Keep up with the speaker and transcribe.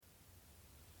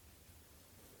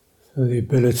So the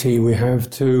ability we have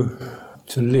to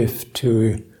lift,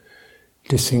 to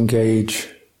disengage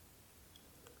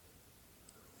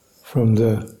from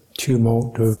the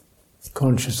tumult of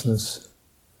consciousness,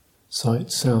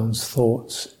 sights, sounds,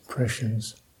 thoughts,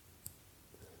 impressions.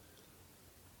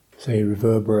 They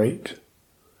reverberate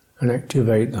and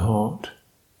activate the heart.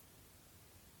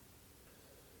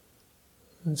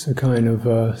 It's a kind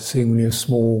of seemingly a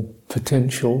small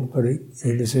potential, but it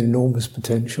is enormous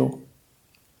potential.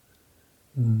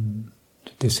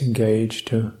 To disengage,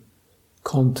 to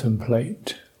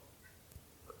contemplate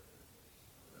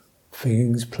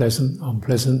feelings, pleasant,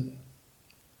 unpleasant,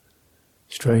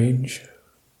 strange,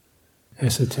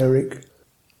 esoteric,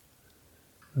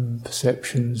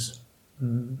 perceptions,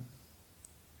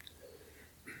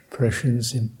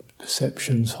 impressions,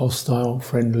 perceptions, hostile,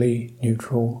 friendly,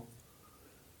 neutral,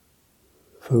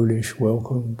 foolish,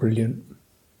 welcome, brilliant,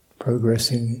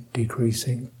 progressing,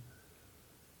 decreasing.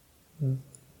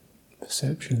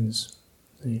 Perceptions,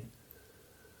 the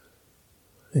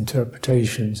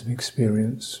interpretations of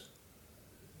experience.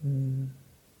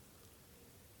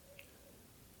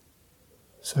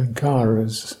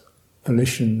 Sankharas,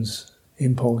 volitions,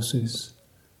 impulses,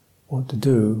 what to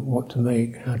do, what to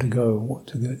make, how to go, what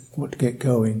to get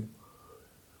going,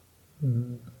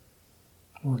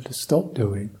 what to stop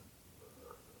doing.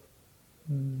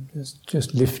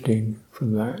 Just lifting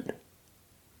from that.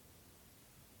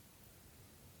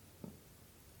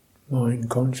 Mind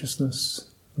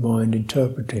consciousness, mind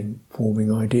interpreting, forming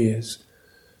ideas,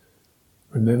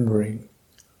 remembering,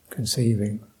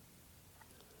 conceiving.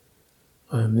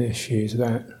 I am this, she is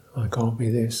that, I can't be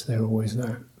this, they're always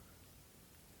that.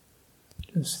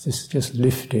 Just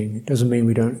lifting. It doesn't mean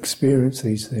we don't experience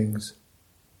these things.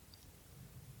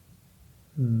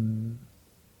 Of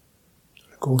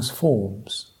course,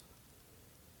 forms.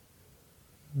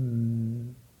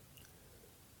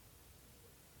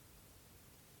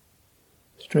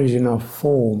 Strange enough,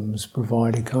 forms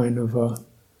provide a kind of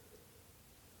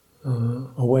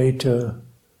a way to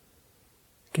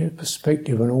get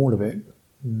perspective on all of it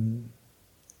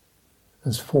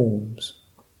as forms.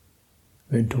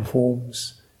 Mental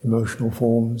forms, emotional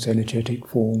forms, energetic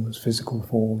forms, physical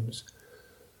forms.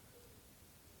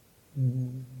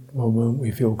 One moment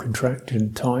we feel contracted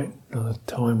and tight, another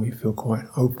time we feel quite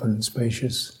open and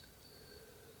spacious.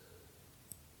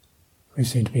 We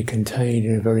seem to be contained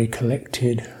in a very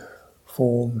collected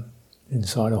form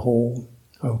inside a hall.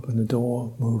 Open the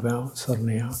door, move out,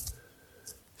 suddenly our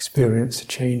experience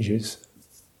changes.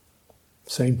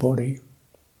 Same body,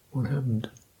 what happened?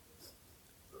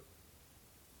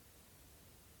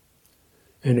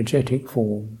 Energetic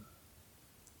form,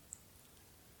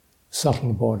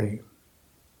 subtle body.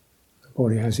 The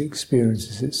body has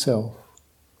experiences itself.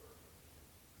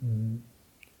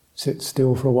 Sit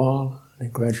still for a while,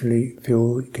 and gradually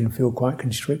it can feel quite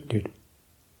constricted.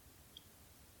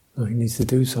 Like it needs to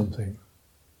do something.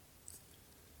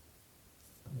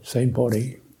 Same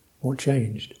body, what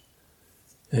changed?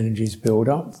 Energies build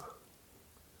up,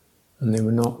 and they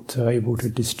were not able to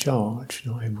discharge,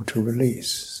 not able to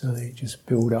release, so they just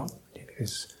build up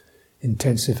this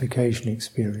intensification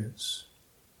experience.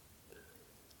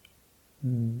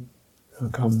 How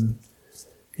come,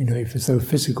 if there's no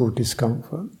physical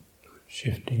discomfort,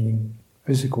 shifting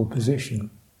physical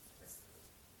position,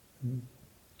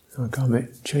 how come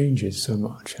it changes so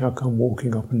much? How come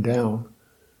walking up and down,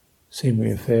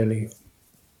 seemingly a fairly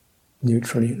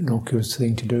neutrally innocuous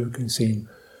thing to do, can seem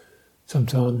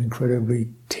sometimes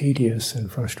incredibly tedious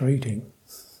and frustrating?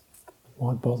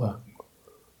 Why bother?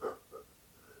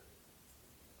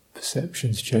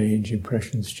 Perceptions change,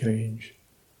 impressions change,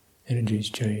 energies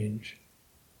change.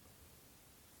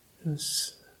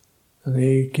 And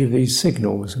they give these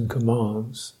signals and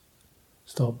commands.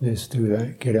 Stop this, do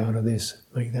that, get out of this,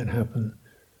 make that happen.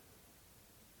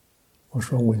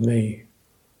 What's wrong with me?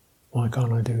 Why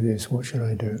can't I do this? What should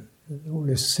I do? All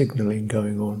this signalling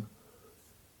going on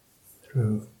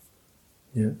through,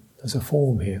 there's a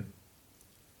form here.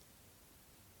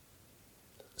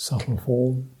 Subtle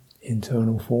form,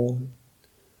 internal form,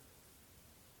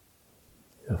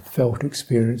 a felt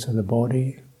experience of the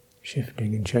body,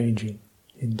 shifting and changing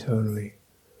internally.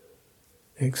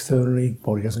 Externally,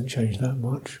 body doesn't change that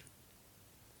much.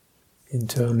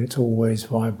 Internally, it's always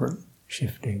vibrant,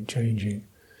 shifting, changing,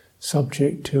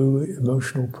 subject to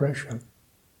emotional pressure.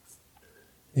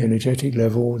 The energetic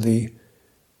level, the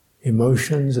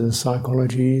emotions and the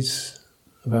psychologies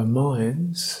of our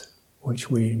minds,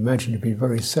 which we imagine to be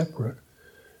very separate,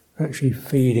 are actually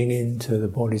feeding into the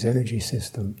body's energy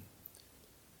system.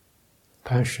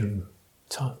 Passion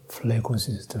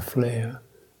causes it to flare,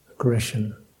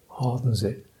 aggression hardens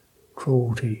it,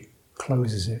 cruelty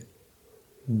closes it.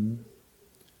 And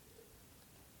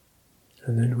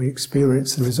then we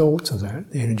experience the results of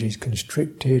that. The energy is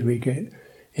constricted, we get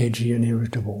edgy and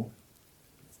irritable.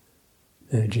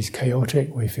 The energy is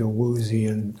chaotic, we feel woozy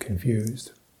and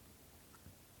confused.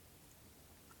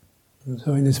 And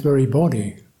so in this very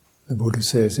body, the Buddha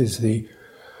says, is the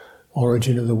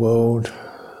origin of the world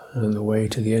and the way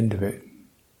to the end of it.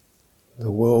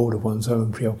 The world of one's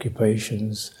own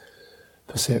preoccupations,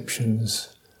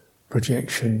 perceptions,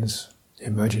 projections,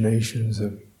 imaginations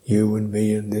of you and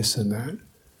me and this and that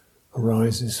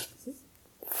arises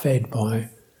fed by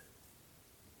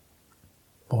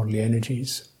bodily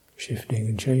energies, shifting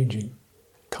and changing,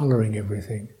 colouring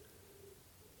everything,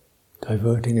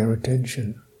 diverting our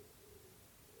attention.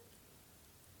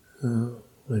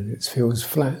 When it feels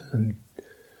flat and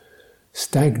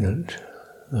stagnant,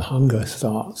 the hunger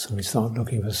starts and we start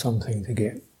looking for something to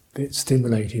get a bit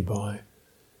stimulated by,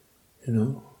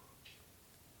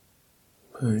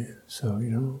 Right, so,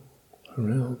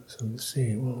 around, so let's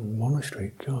see,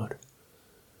 monastery, God.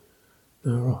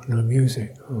 No rock, no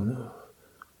music, no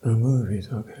movies,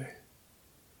 okay.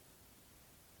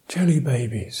 Jelly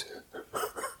babies.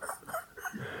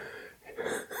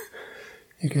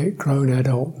 You get grown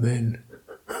adult men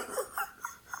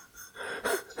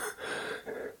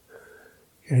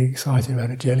getting excited about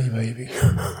a jelly baby.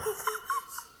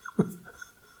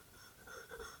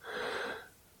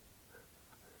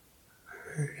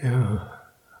 Yeah.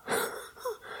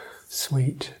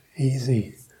 Sweet,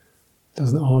 easy,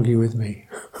 doesn't argue with me,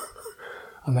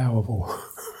 allowable.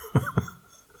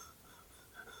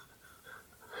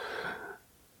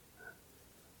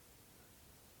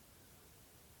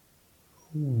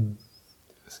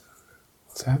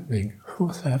 What's happening?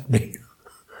 What's happening?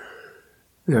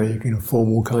 You can form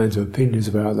all kinds of opinions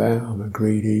about that. I'm a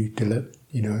greedy,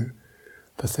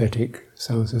 pathetic,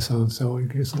 so-and-so, so-and-so. You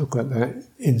can just look at that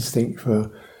instinct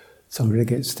for somebody to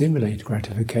get stimulated,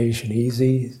 gratification,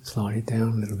 easy, slide it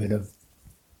down a little bit of,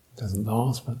 doesn't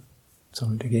last, but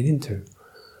something to get into.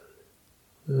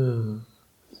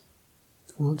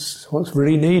 What's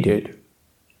really needed?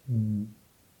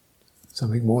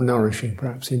 Something more nourishing,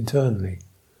 perhaps internally,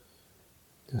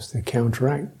 just to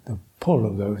counteract the pull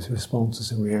of those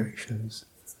responses and reactions.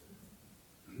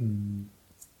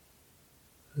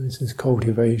 This is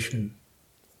cultivation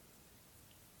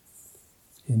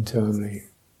internally,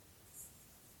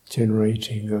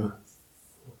 generating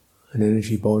an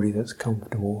energy body that's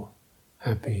comfortable,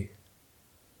 happy.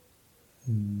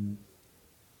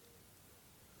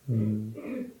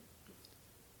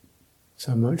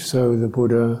 So much so the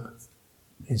Buddha,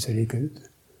 he said he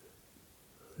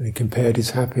compared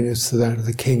his happiness to that of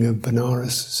the king of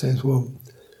Benares. Says, well,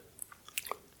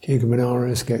 King of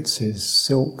Benares gets his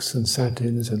silks and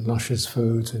satins and luscious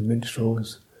foods and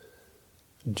minstrels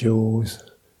and jewels,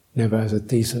 never has a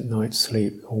decent night's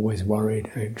sleep, always worried,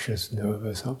 anxious,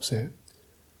 nervous, upset.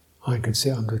 I could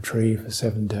sit under a tree for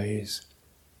 7 days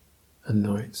and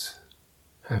nights,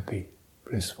 happy,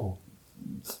 blissful.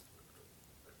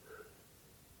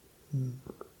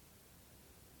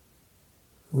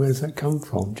 Where does that come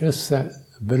from? Just that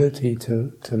ability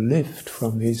to lift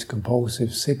from these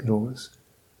compulsive signals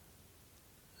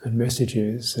and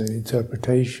messages and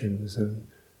interpretations and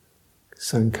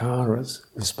sankharas,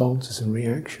 responses and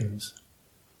reactions.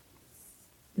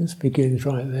 Just begins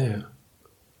right there.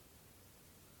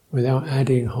 Without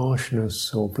adding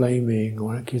harshness or blaming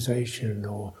or accusation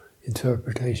or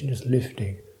interpretation, just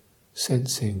lifting,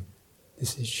 sensing.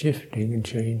 This is shifting and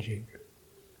changing.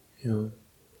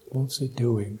 What's it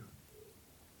doing?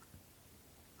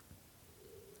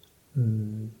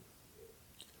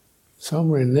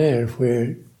 Somewhere in there, if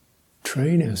we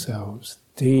train ourselves,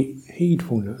 deep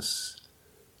heedfulness,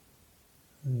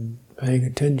 paying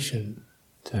attention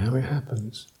to how it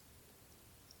happens.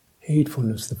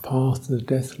 Heedfulness, the path to the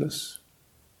deathless.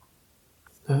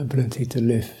 That ability to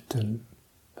lift and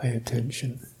pay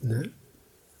attention in that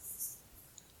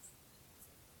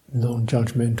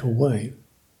non-judgmental way.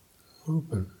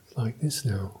 Open, like this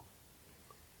now.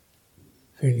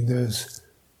 Feeling those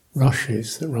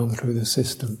rushes that run through the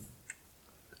system.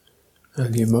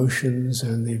 And the emotions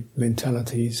and the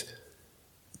mentalities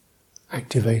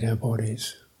activate our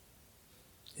bodies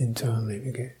internally.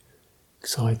 We get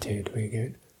excited, we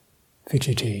get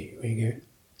fidgety, we get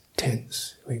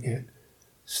tense, we get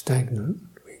stagnant,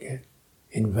 we get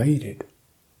invaded,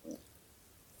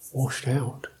 washed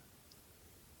out.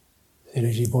 The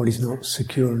energy body's not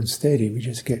secure and steady, we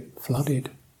just get flooded.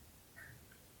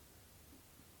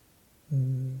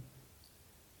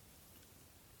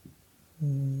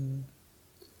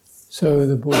 So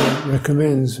the Buddha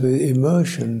recommends the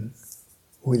immersion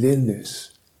within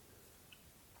this,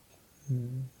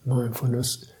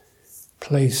 Mindfulness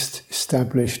placed,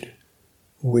 established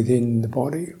within the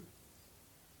body.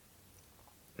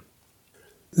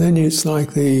 Then it's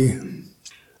like the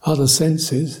other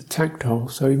senses, tactile,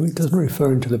 so it doesn't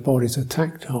refer to the body as a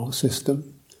tactile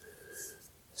system.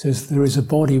 It says there is a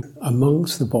body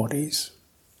amongst the bodies,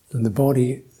 and the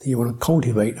body that you want to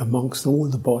cultivate amongst all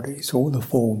the bodies, all the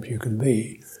forms you can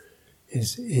be,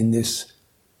 is in this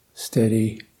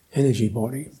steady energy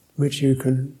body, which you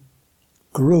can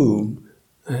groom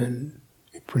and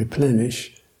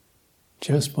replenish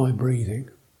just by breathing.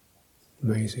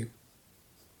 Amazing.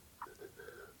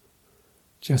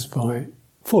 Just by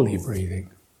fully breathing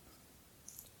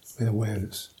with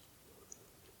awareness.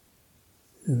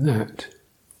 And that,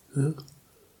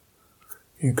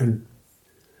 you can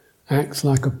act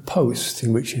like a post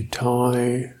in which you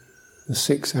tie the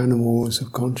 6 animals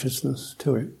of consciousness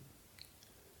to it.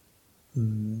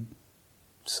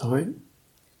 Sight,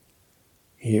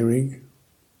 hearing,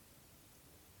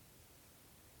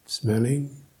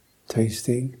 smelling,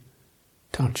 tasting,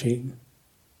 touching,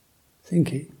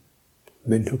 thinking,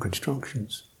 mental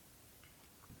constructions.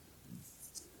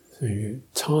 So you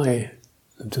tie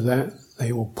them to that,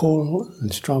 they will pull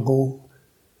and struggle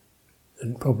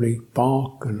and probably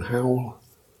bark and howl.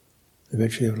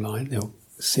 Eventually they'll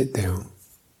sit down,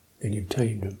 and you've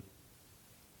tamed them.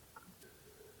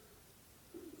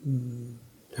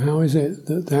 How is it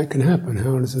that that can happen?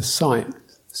 How does the sight,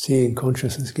 seeing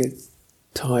consciousness, get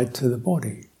tied to the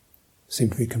body? Seem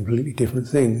to be completely different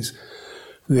things.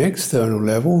 From the external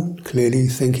level, clearly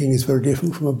thinking is very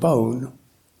different from a bone.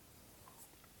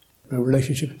 No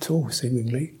relationship at all,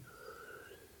 seemingly.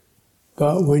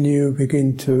 But when you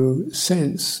begin to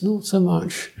sense, not so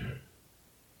much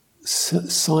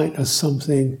sight as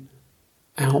something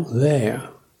out there,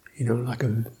 like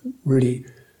a really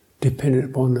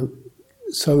dependent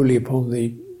solely upon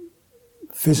the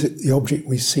object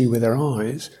we see with our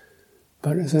eyes,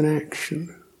 but as an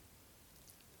action,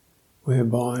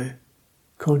 whereby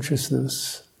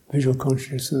consciousness, visual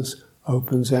consciousness,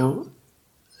 opens out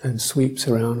and sweeps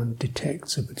around and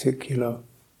detects a particular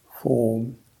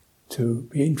form to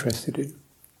be interested in.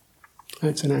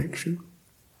 That's an action.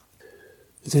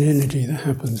 There's an energy that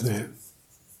happens there.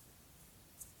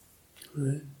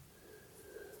 Right?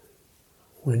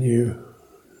 When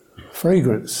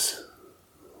fragrance,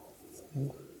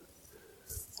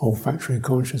 olfactory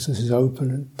consciousness is open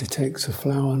and detects a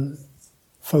flower and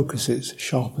focuses,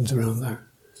 sharpens around that.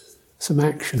 Some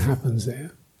action happens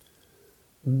there.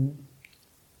 And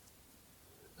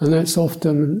that's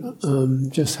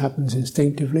often just happens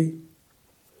instinctively.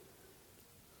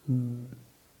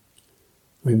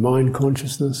 With mind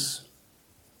consciousness,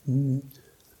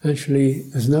 actually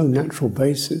there's no natural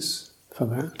basis for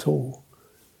that at all,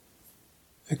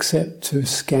 except to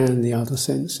scan the other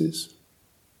senses,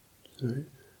 right?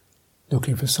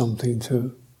 Looking for something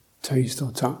to taste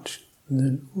or touch, and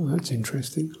then, that's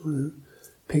interesting,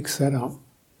 picks that up.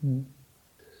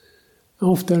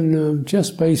 Often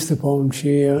just based upon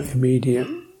sheer immediate,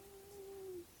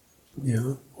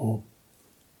 or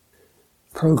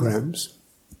programs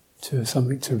to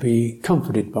something to be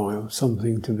comforted by, or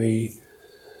something to be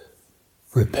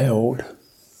repelled,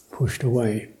 pushed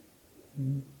away,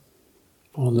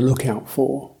 on the lookout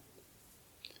for.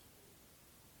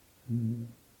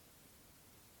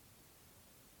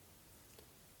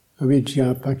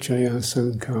 Avidya Pachaya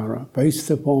Sankara, based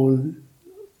upon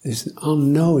this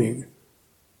unknowing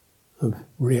of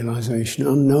realization,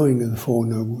 unknowing of the Four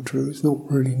Noble Truths, not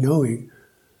really knowing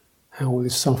how all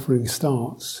this suffering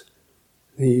starts.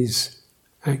 These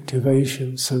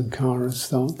activations, sankharas,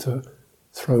 start to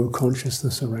throw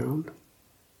consciousness around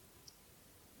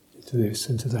to this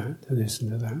and to that, to this and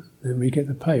to that. Then we get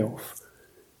the payoff.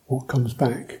 What comes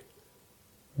back?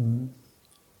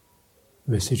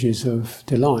 Messages of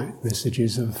delight,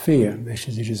 messages of fear,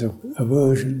 messages of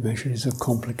aversion, messages of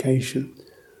complication,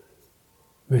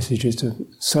 messages of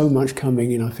so much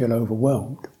coming in I feel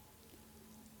overwhelmed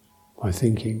by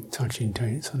thinking, touching,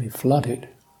 tasting, suddenly flooded,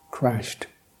 crashed,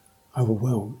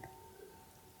 overwhelmed.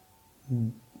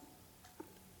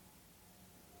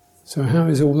 So how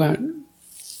is all that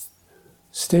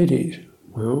steadied?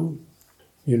 Well,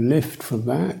 you lift from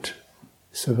that,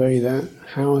 survey that,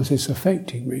 how is this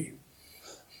affecting me?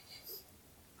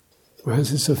 How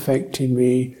is this affecting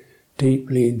me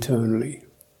deeply internally?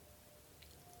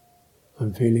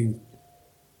 I'm feeling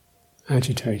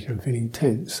agitated, I'm feeling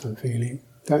tense,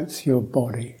 that's your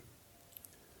body.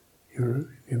 Your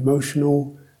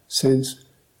emotional sense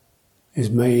is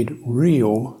made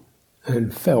real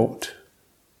and felt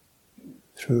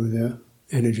through the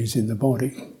energies in the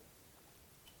body.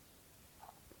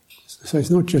 So it's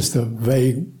not just a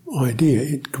vague idea,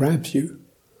 it grabs you.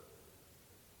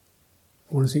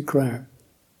 What does it grab?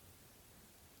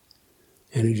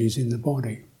 Energies in the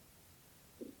body.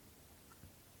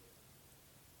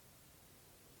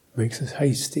 Makes us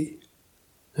hasty.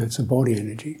 That's a body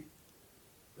energy.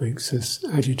 Makes us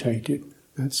agitated.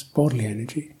 That's bodily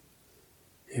energy.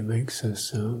 It makes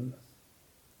us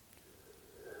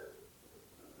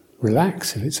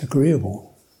relax if it's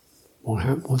agreeable.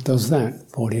 What does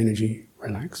that? Body energy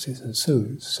relaxes and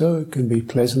soothes. So it can be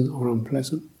pleasant or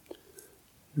unpleasant.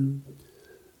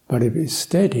 But if it's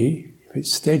steady, if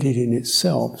it's steadied in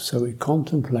itself, so we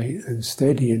contemplate and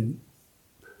steady and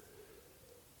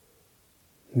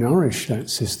nourish that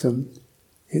system,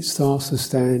 it starts to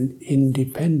stand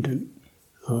independent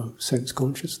of sense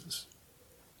consciousness.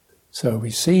 So we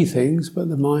see things, but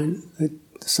the mind, the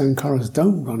sankharas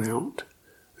don't run out.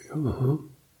 We go,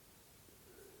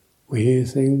 We hear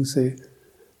things, the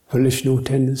volitional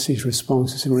tendencies,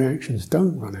 responses and reactions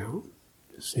don't run out.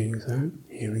 Just seeing that,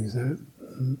 hearing that.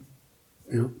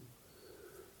 Yeah.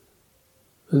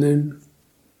 And then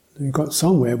you've got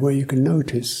somewhere where you can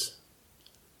notice,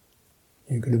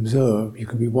 you can observe, you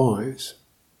can be wise.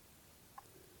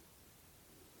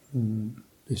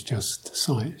 It's just the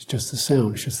sight, it's just the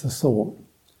sound, it's just the thought.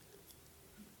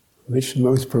 Which the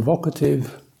most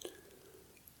provocative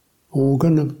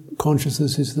organ of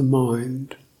consciousness is the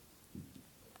mind.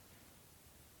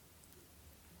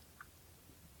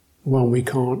 One we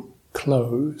can't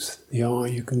close, the eye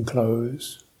you can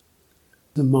close,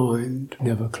 the mind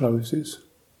never closes.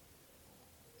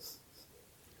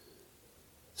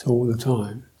 It's all the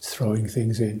time, it's throwing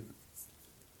things in,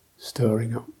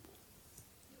 stirring up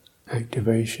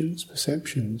activations,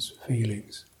 perceptions,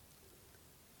 feelings.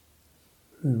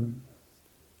 And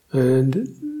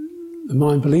the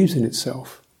mind believes in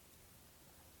itself.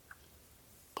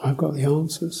 I've got the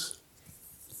answers.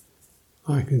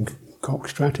 I can concoct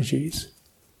strategies.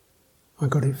 I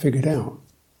got it figured out.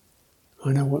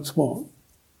 I know what's what.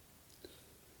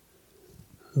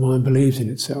 The mind believes in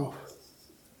itself.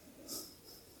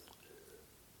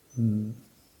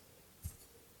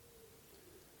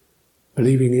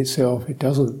 Believing itself, it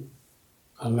doesn't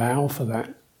allow for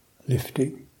that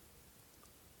lifting.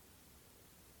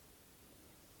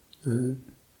 You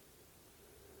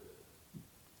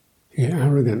get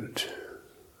arrogant,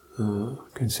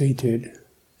 conceited,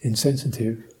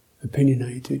 insensitive,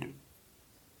 opinionated,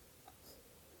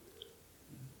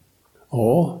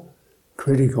 or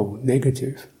critical,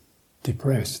 negative,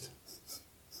 depressed.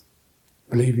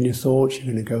 Believe in your thoughts,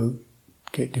 you're going to go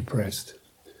get depressed,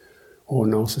 or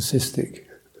narcissistic.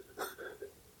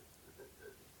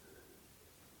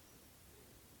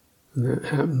 And that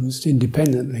happens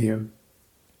independently of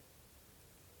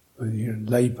whether you're a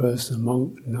layperson,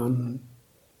 monk, nun,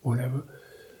 whatever.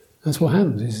 That's what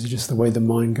happens. This is just the way the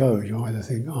mind goes. You either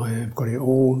think, I have got it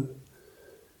all,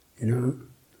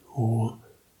 or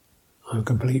I'm a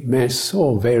complete mess,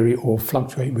 or vary or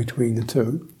fluctuate between the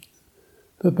two.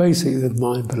 But basically the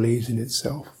mind believes in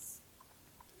itself.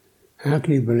 How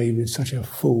can you believe in such a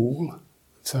fool,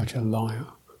 such a liar?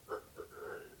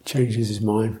 Changes his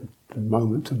mind from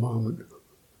moment to moment.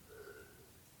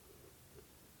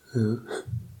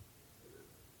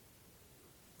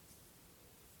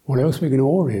 What else are we going to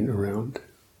orient around?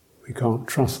 We can't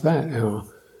trust that,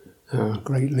 our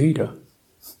great leader.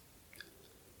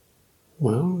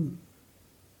 Well,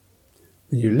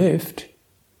 when you lift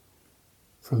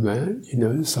from that, you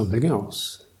know there's something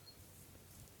else.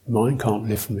 Mind can't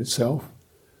lift from itself.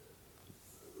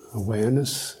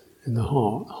 Awareness in the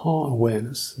heart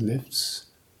awareness lifts.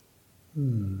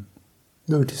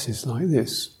 Notices like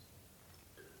this.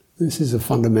 This is a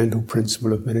fundamental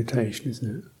principle of meditation,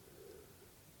 isn't it?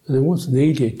 And then what's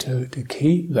needed to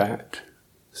keep that,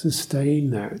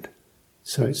 sustain that,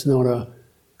 so it's not a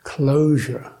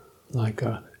closure, like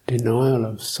a denial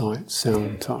of sight,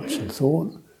 sound, touch and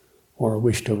thought, or a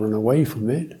wish to run away from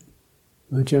it,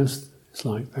 but just, it's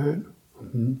like that.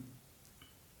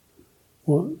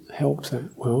 What helps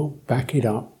that? Well, back it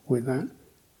up with that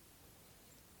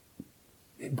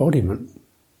embodiment.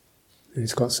 And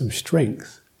it's got some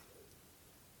strength.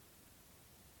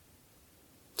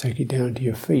 Take it down to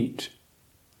your feet,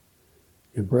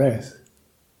 your breath,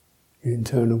 your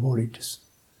internal body.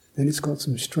 Then it's got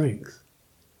some strength.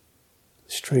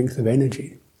 Strength of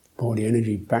energy. Body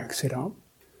energy backs it up.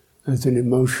 There's an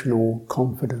emotional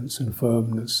confidence and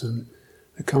firmness and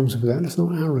that comes with that. It's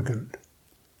not arrogant.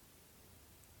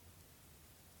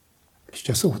 It's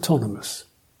just autonomous.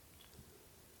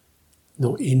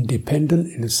 Not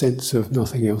independent in the sense of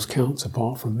nothing else counts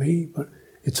apart from me, but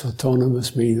it's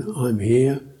autonomous, meaning I'm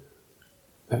here,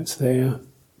 that's there,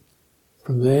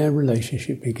 From there,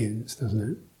 relationship begins,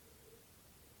 doesn't it?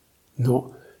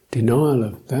 Not denial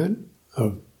of that,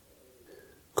 of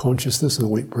consciousness and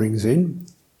all it brings in,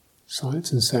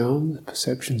 sights and sounds,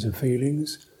 perceptions and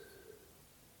feelings,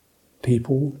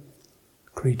 people,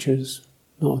 creatures,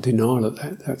 not a denial of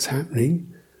that's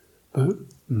happening, but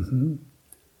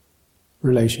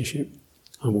relationship.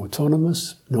 I'm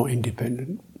autonomous, not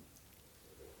independent.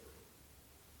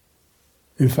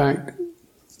 In fact,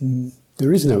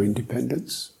 there is no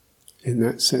independence in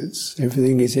that sense.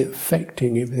 Everything is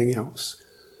affecting everything else.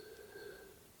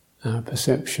 Our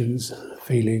perceptions,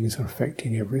 feelings are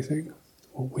affecting everything.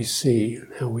 What we see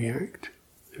and how we act.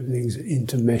 Everything's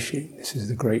intermeshing. This is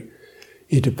the great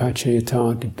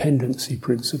idappaccayata dependency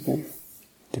principle,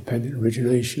 dependent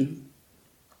origination.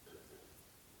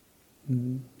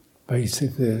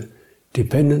 Basically, the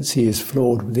dependency is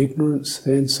flawed with ignorance,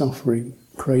 then suffering,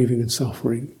 craving and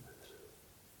suffering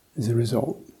is a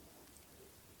result.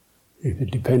 If the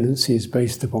dependency is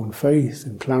based upon faith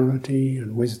and clarity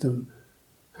and wisdom,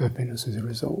 happiness is a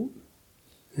result,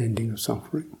 ending of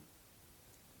suffering.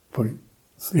 Put it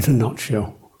in a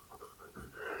nutshell.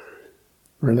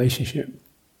 Relationship.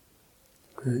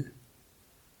 Okay.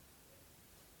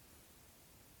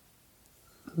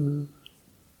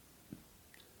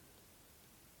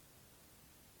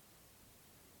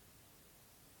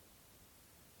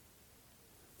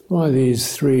 Why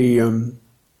these three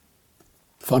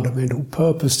fundamental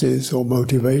purposes or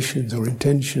motivations or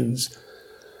intentions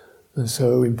are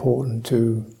so important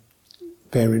to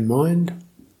bear in mind.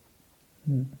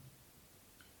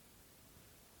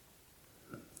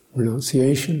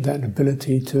 Renunciation, that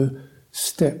ability to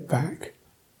step back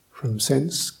from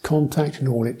sense contact and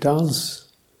all it does,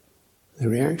 the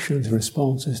reactions, the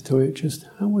responses to it, just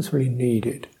what's really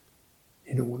needed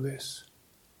in all this.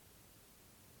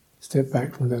 Step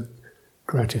back from the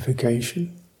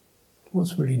gratification.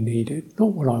 What's really needed?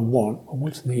 Not what I want, but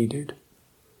what's needed.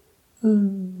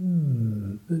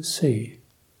 Let's see.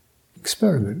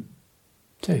 Experiment.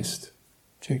 Test.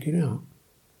 Check it out.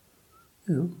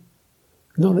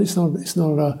 It's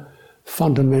not a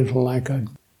fundamental like a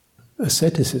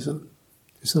asceticism.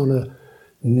 It's not a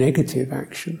negative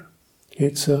action.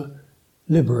 It's a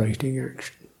liberating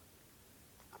action.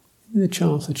 The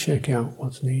chance to check out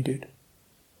what's needed.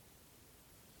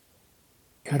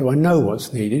 How do I know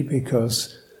what's needed?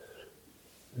 Because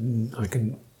I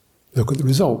can look at the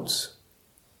results.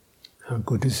 How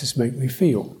good does this make me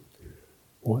feel?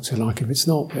 What's it like if it's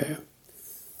not there?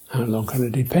 How long can I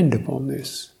depend upon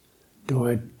this? Do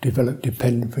I develop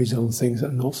dependencies on things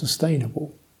that are not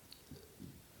sustainable?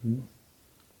 Am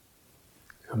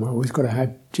I always got to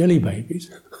have jelly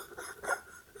babies?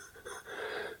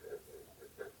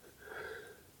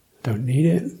 Don't need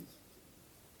it.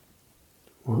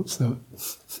 What's the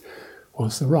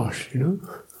rush,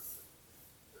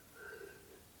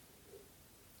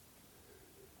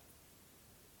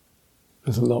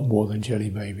 There's a lot more than jelly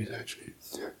babies, actually.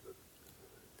 So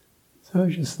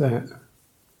it's just that.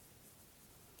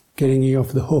 Getting you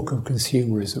off the hook of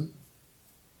consumerism.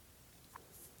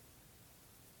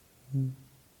 And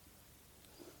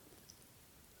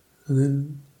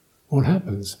then what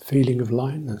happens? Feeling of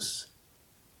lightness.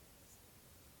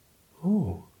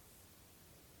 Oh.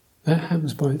 That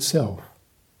happens by itself.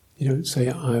 You don't say,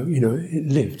 it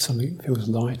lifts, something feels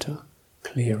lighter,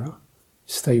 clearer.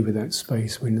 Stay with that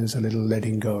space when there's a little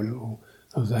letting go, a little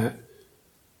of that.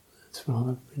 It's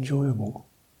rather enjoyable.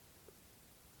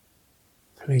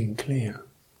 Clean, clear,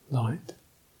 light.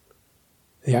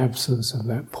 The absence of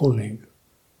that pulling.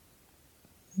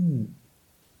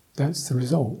 That's the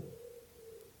result.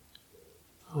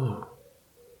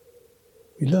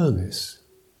 We learn this.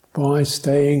 By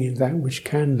staying in that which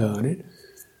can learn it,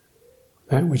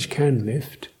 that which can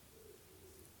lift,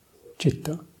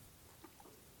 citta,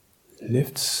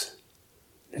 lifts,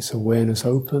 its awareness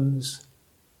opens,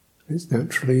 it's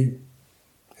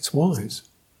wise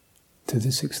to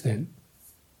this extent.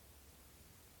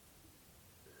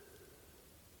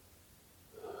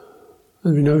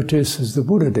 And we notice, as the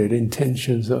Buddha did,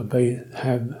 intentions that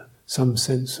have some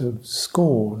sense of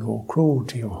scorn or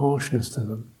cruelty or harshness to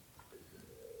them.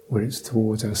 When it's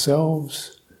towards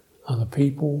ourselves, other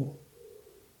people,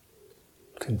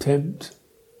 contempt,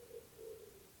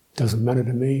 doesn't matter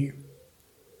to me,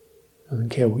 doesn't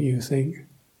care what you think,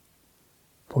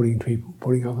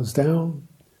 putting others down,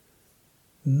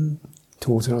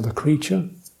 towards another creature,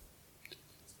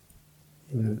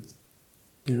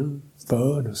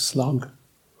 bird, a slug,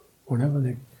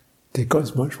 whatever, they've got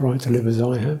as much right to live as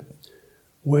I have.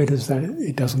 Where does that,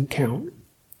 it doesn't count,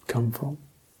 come from?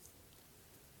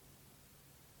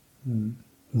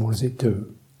 What does it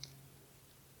do?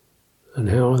 and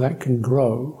how that can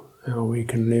grow, how we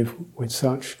can live with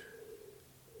such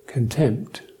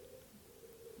contempt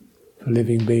for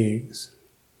living beings,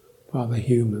 for other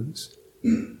humans,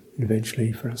 and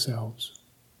eventually for ourselves.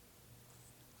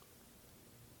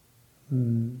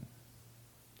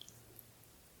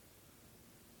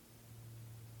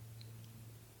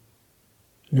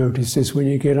 Notice this when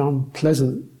you get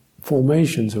unpleasant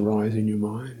formations arise in your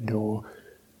mind, or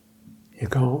you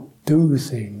can't do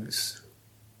things,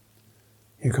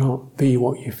 you can't be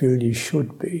what you feel you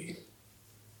should be,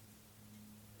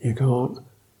 you can't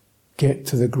get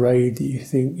to the grade that you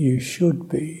think you should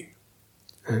be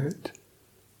at.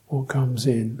 What comes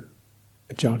in?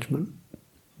 A judgment.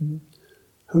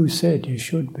 Who said you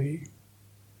should be?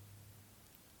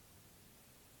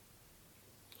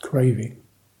 Craving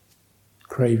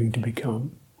to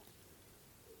become.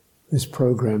 This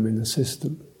program in the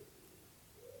system.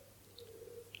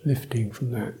 Lifting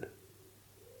from that.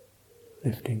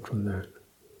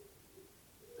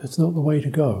 That's not the way to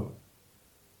go.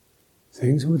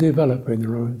 Things will develop in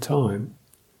their own time,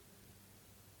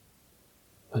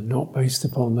 but not based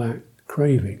upon that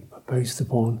craving, but based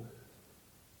upon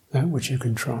that which you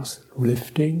can trust.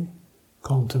 Lifting,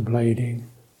 contemplating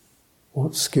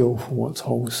what's skillful, what's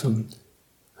wholesome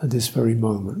at this very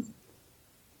moment.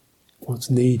 What's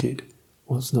needed,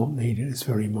 what's not needed at this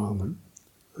very moment.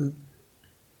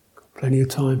 Got plenty of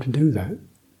time to do that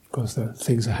because the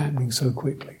things are happening so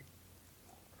quickly.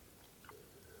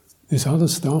 This other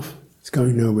stuff is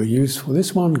going nowhere useful.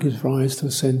 This one gives rise to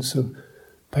a sense of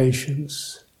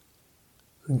patience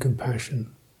and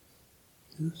compassion.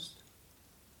 Yes.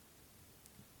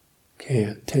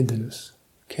 Care, tenderness,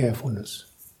 carefulness,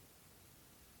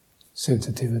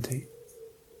 sensitivity.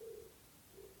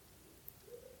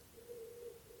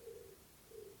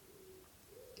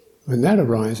 When that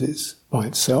arises by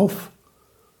itself,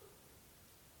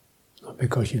 not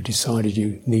because you've decided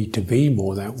you need to be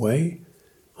more that way,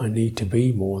 I need to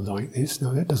be more like this,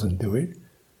 no, that doesn't do it.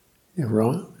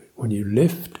 When you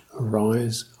lift,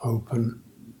 arise, open,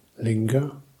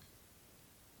 linger,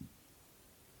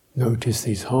 notice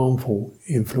these harmful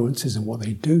influences and what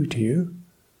they do to you.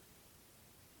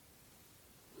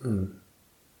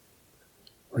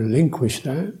 Relinquish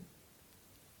that.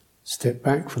 Step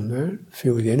back from that.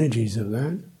 Feel the energies of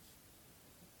that.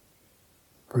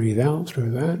 Breathe out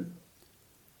through that.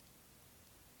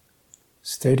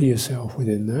 Steady yourself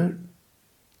within that.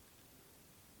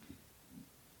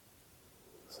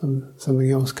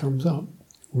 Something else comes up.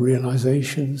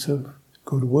 Realizations of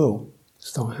goodwill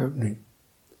start happening.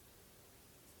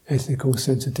 Ethical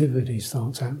sensitivity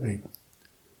starts happening.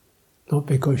 Not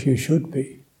because you should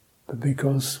be, but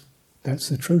because that's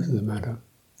the truth of the matter.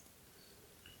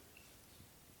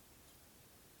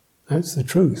 That's the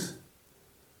truth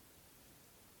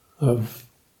of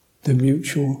the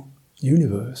mutual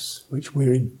universe which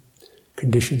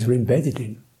conditions are embedded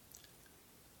in.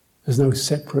 There's no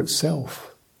separate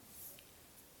self.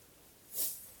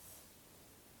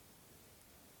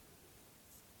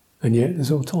 And yet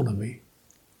there's autonomy.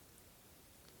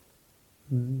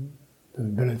 The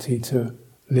ability to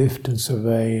lift and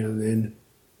survey, and then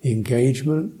the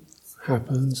engagement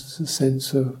happens, a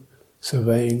sense of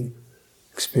surveying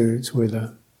experience with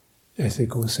a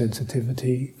ethical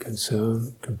sensitivity,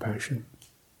 concern, compassion.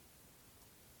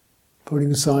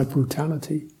 Putting aside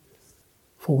brutality,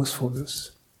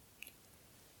 forcefulness,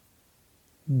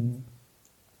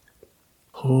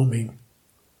 harming.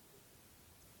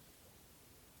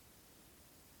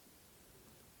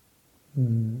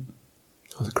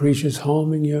 Are the creatures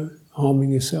harming you,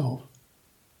 harming yourself?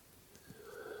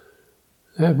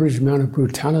 The average amount of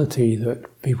brutality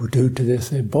that people do to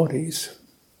their bodies.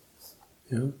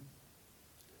 You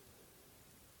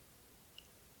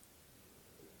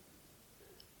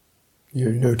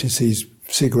notice these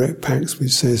cigarette packs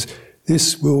which says,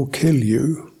 "This will kill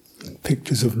you."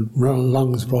 Pictures of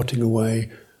lungs rotting away,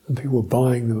 and people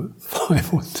buying them at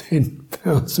 £5 or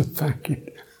 £10 a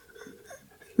packet.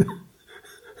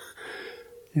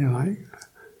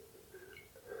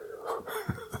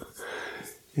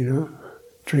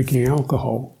 Drinking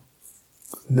alcohol,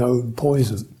 known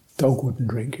poison. Dog wouldn't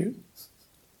drink it.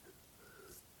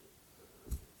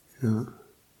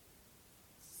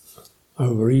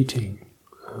 Overeating,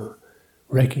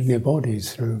 wrecking their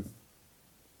bodies through,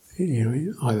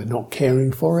 either not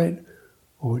caring for it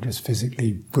or just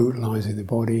physically brutalizing their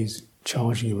bodies,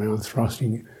 charging around,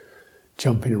 thrusting,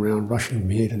 jumping around, rushing from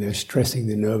here to there, stressing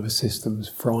their nervous systems,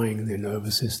 frying their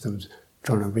nervous systems,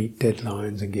 trying to meet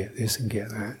deadlines and get this and get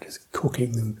that, just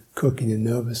cooking the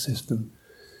nervous system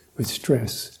with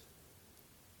stress.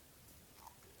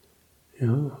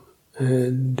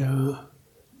 And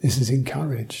this is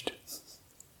encouraged. It's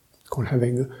called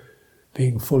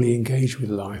being fully engaged with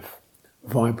life,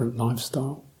 vibrant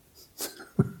lifestyle,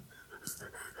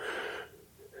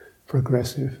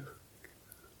 progressive.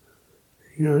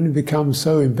 And it becomes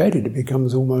so embedded, it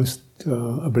becomes almost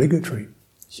obligatory.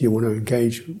 If you want to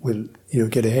engage with,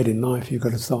 get ahead in life, you've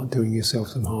got to start doing yourself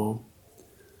some harm.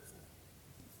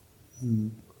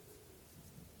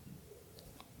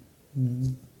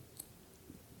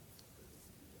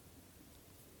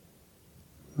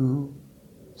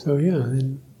 So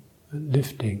then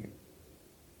lifting.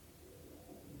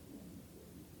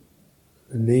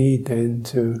 The need then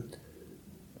to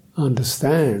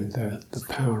understand the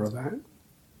power of that.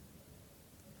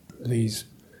 These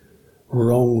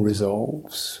wrong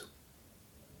resolves.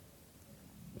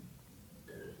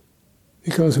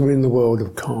 Because we're in the world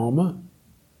of karma,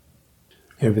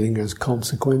 everything has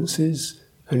consequences,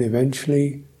 and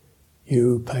eventually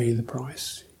you pay the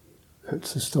price.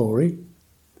 That's the story.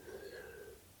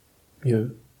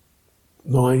 Your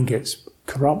mind gets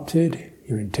corrupted,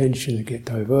 your intentions get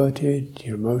diverted,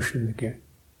 your emotions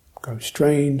go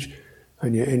strange,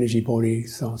 and your energy body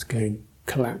starts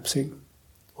collapsing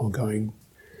or going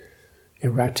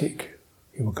erratic.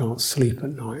 You can't sleep at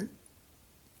night.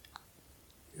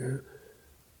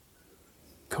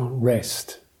 Can't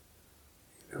rest.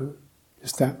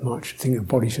 Just that much. Thing the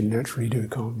body should naturally do,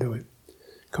 can't do it.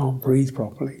 Can't breathe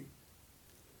properly.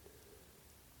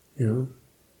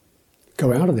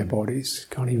 Go out of their bodies,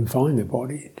 can't even find their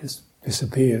body, it just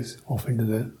disappears off into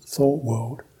the thought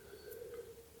world.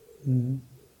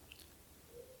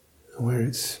 Where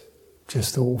it's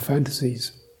just all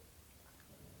fantasies.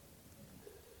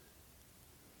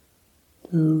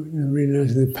 So,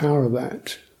 realizing the power of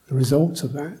that, the results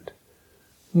of that.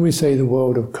 When we say the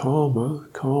world of karma,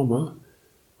 of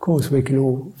course we can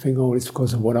all think, it's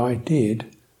because of what I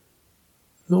did.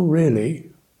 Not really.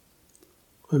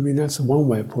 That's one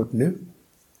way of putting it.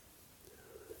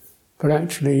 But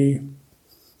actually,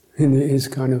 in this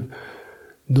kind of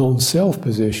non-self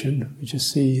position, we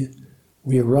just see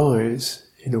we arise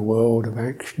in a world of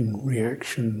action,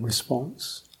 reaction,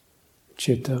 response.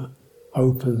 Citta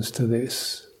opens to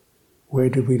this. Where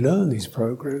did we learn these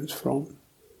programs from?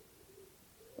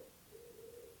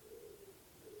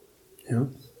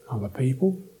 Other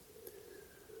people.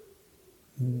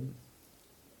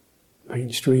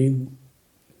 Mainstream.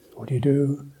 What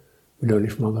do? We learn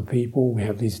it from other people. We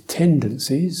have these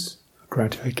tendencies for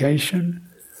gratification,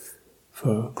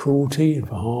 for cruelty and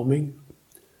for harming,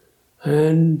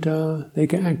 and they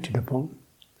get acted upon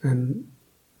and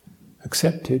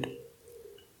accepted.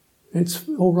 It's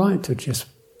all right to just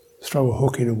throw a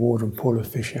hook in the water and pull a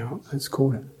fish out. That's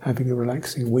called having a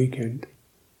relaxing weekend.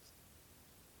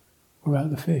 What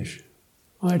about the fish?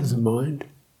 I doesn't mind.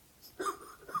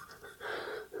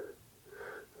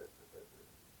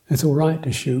 It's all right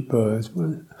to shoot birds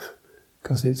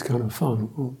because it's kind of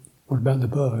fun. Well, what about the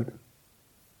bird?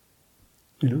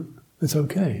 It's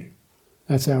okay.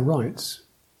 That's our rights.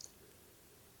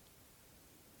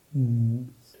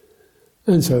 And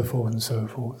so forth and so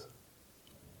forth.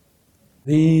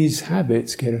 These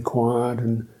habits get acquired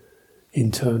and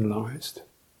internalized.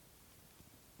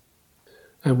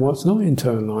 And what's not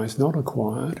internalized, not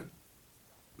acquired,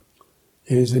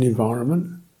 is an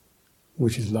environment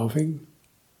which is loving,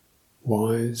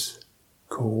 wise,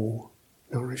 cool,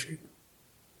 nourishing.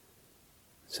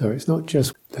 So it's not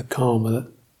just the karma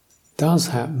that does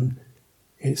happen,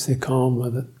 it's the karma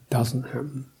that doesn't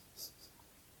happen.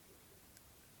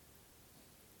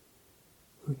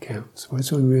 It counts. So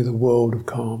it's when we're in the world of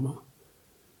karma.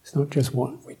 It's not just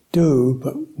what we do,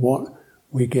 but what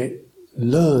we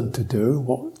learn to do,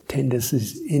 what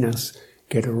tendencies in us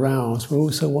get aroused, but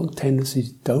also what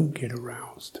tendencies don't get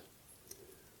aroused.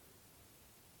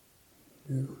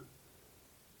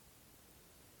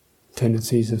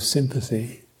 Tendencies of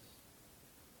sympathy,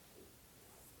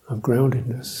 of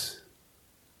groundedness,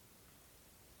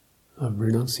 of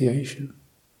renunciation,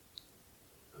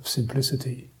 of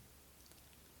simplicity,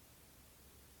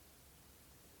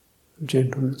 of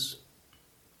gentleness.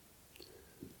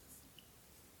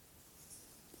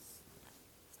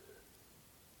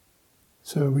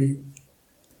 So we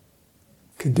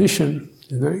condition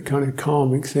in that kind of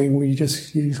karmic thing, you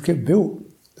just get built.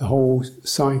 The whole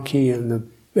psyche and the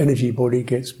energy body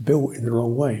gets built in the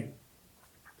wrong way.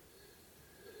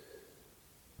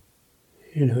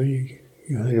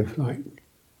 You heard of like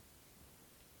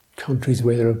countries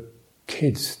where there are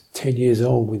kids 10 years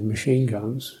old with machine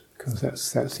guns, because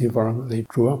that's the environment they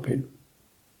grew up in.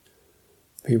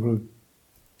 People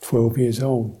 12 years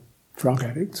old, drug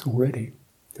addicts already.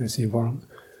 That's the environment.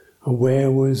 And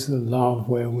where was the love,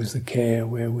 where was the care,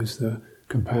 where was the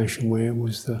compassion where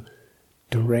was the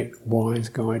direct, wise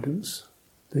guidance.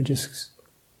 The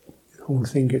whole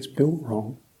thing gets built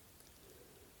wrong.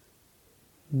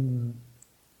 And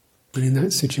in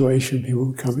that situation,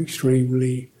 people become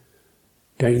extremely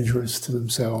dangerous to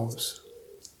themselves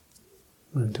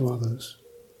and to others.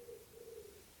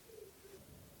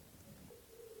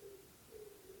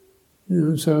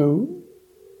 So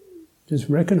just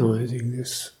recognizing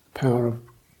this power of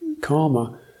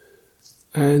karma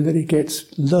and that it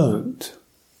gets learnt.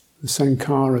 The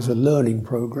sankhara is a learning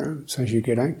program. So as you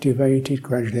get activated,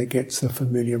 gradually it gets the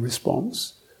familiar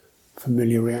response,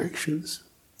 familiar reactions.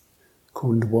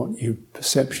 According to what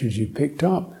perceptions you picked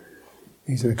up,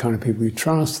 these are the kind of people you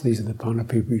trust, these are the kind of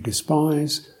people you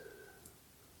despise,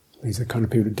 these are the kind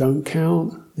of people who don't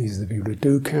count, these are the people who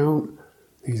do count,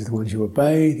 these are the ones you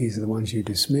obey, these are the ones you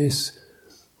dismiss,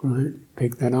 right?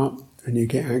 Pick that up and you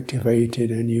get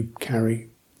activated and you carry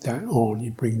that on,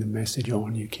 you bring the message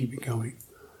on, you keep it going.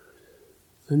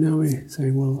 And now we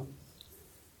say, well,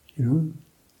 what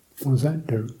does that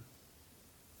do?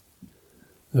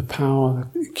 The power,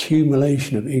 the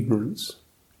accumulation of ignorance.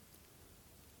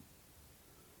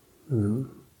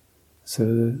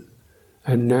 So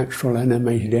and natural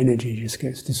animated energy just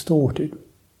gets distorted.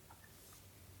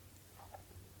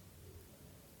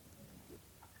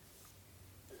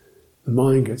 The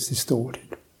mind gets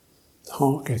distorted. The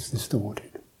heart gets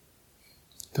distorted.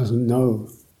 It doesn't know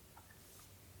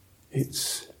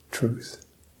its truth.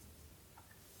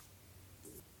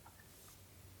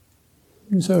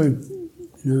 And so,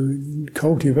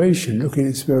 cultivation, looking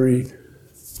at it's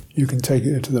you can take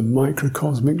it to the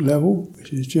microcosmic level,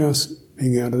 which is just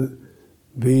being able to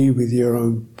be with your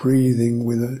own breathing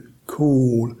with a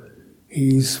cool,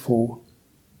 easeful,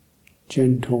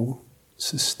 gentle,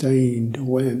 sustained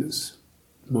awareness,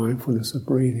 mindfulness of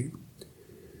breathing. It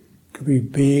could be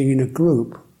being in a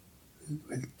group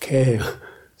with care,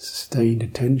 sustained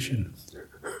attention,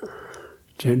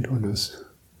 gentleness,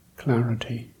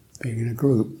 clarity, being in a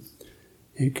group.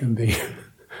 It can be,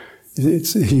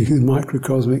 it's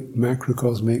microcosmic,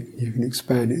 macrocosmic, you can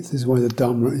expand it. This is why the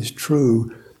Dhamma is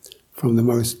true from the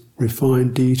most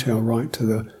refined detail right to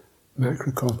the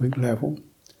macrocosmic level.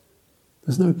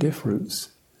 There's no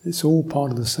difference. It's all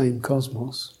part of the same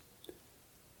cosmos.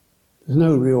 There's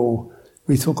no real,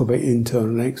 we talk about internal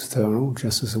and external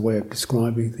just as a way of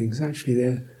describing things.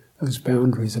 Actually, those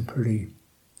boundaries are pretty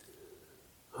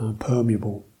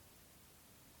permeable.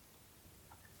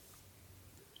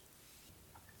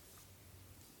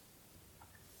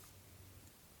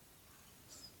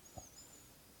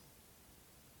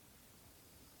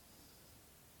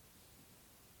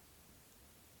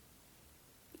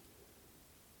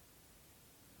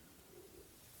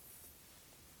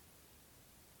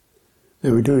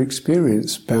 Now we do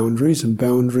experience boundaries, and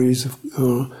boundaries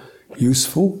are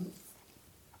useful,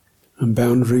 and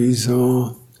boundaries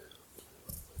are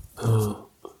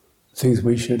things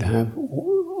we should have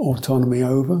autonomy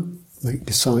over, make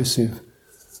decisive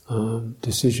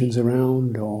decisions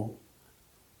around, or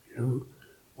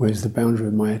where's the boundary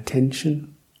of my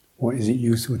attention? What is it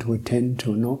useful to attend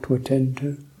to or not to attend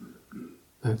to?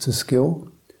 That's a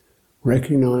skill.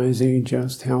 Recognizing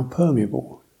just how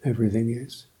permeable everything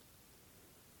is.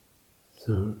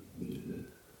 So,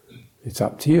 it's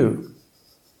up to you.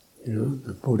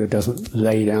 The Buddha doesn't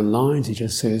lay down lines, he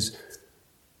just says,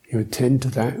 you attend to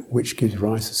that which gives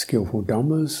rise to skillful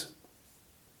dhammas,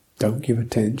 don't give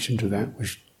attention to that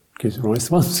which gives rise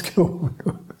to unskillful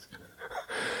dhammas.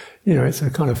 It's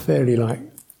a kind of fairly like,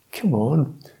 come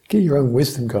on, get your own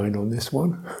wisdom going on this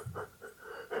one.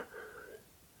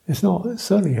 It's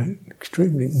certainly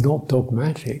extremely not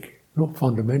dogmatic, not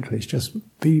fundamental, it's just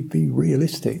be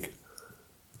realistic.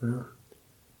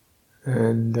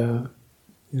 And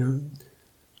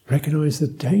recognize the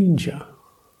danger.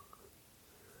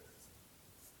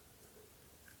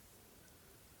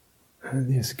 And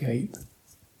the escape.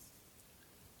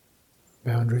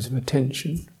 Boundaries of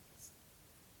attention.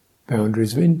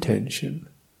 Boundaries of intention.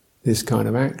 This kind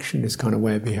of action, this kind of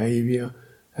way of behaviour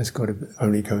has got to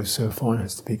only go so far, it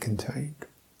has to be contained,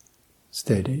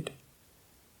 steadied.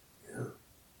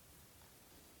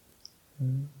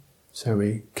 So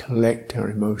we collect our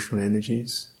emotional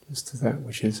energies just to that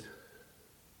which is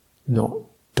not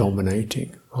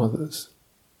dominating others,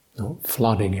 not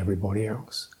flooding everybody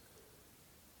else.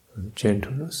 And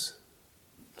gentleness,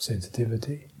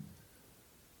 sensitivity.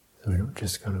 So we're not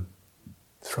just kind of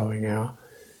throwing our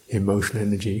emotional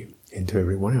energy into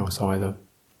everyone else, either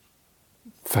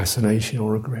fascination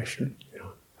or aggression. If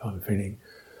I'm feeling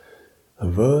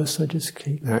averse, I just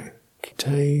keep that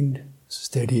contained,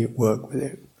 steady at work with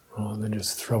it, rather than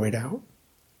just throw it out.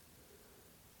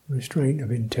 restraint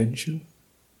of intention,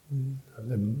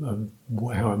 of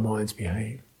how our minds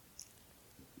behave.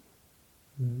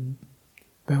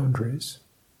 Boundaries.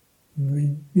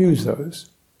 We use those.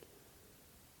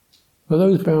 But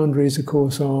those boundaries, of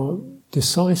course, are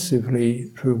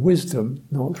decisively through wisdom,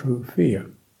 not through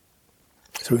fear.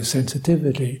 Through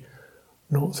sensitivity,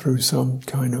 not through some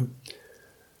kind of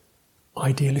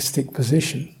idealistic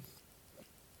position.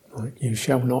 Like, you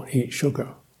shall not eat sugar.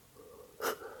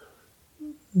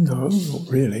 No, not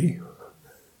really.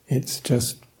 It's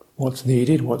just what's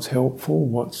needed, what's helpful,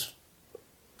 what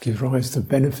gives rise to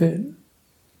benefit,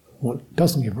 what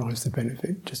doesn't give rise to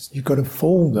benefit. Just you've got to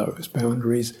form those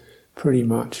boundaries pretty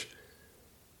much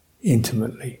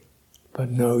intimately.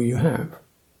 But know you have,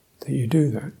 that you do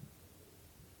that.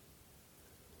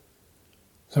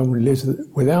 Someone lives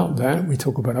without that. We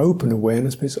talk about open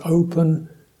awareness, but it's open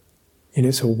in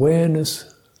its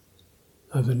awareness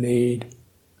of the need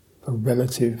for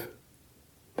relative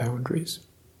boundaries.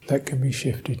 That can be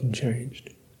shifted and changed.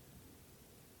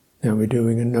 Now we're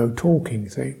doing a no talking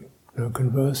thing, no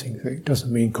conversing thing.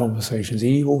 Doesn't mean conversation's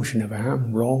evil, should never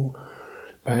happen, wrong,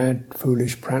 bad,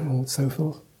 foolish, prattle, and so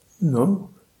forth.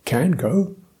 No, could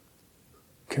go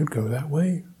that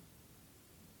way.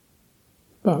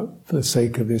 But for the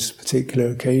sake of this particular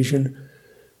occasion,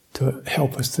 to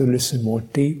help us to listen more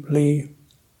deeply,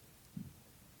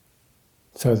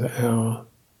 so that our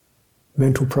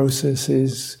mental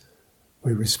processes,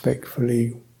 we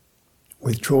respectfully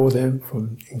withdraw them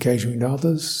from engaging with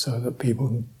others, so that people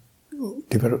can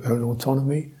develop their own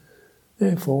autonomy.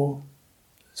 Therefore,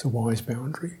 it's a wise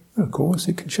boundary. Of course,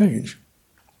 it can change.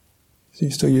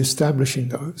 So you're establishing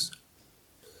those.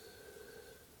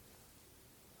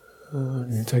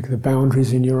 You take the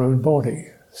boundaries in your own body.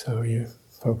 So you're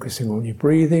focusing on your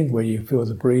breathing, where you feel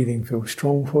the breathing feels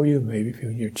strong for you, maybe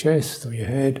feel in your chest or your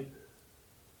head.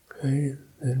 Okay?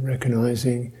 Then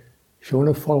recognizing, if you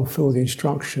want to fulfill the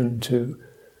instruction to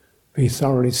be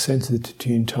thoroughly sensitive to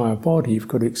your entire body, you've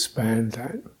got to expand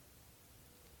that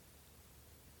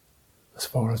as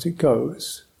far as it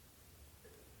goes.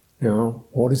 Now,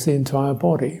 what is the entire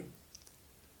body?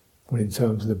 Well, in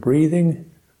terms of the breathing,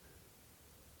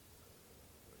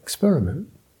 experiment.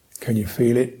 Can you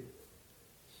feel it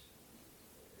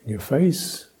in your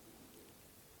face,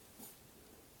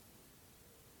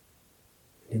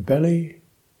 in your belly,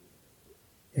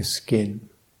 your skin?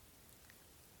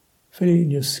 Feel it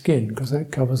in your skin, because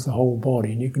that covers the whole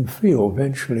body, and you can feel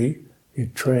eventually, you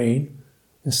train,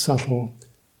 the subtle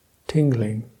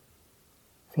tingling,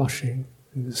 flushing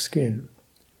through the skin.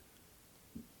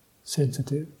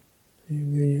 Sensitive.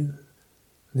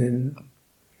 Then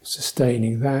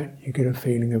sustaining that, you get a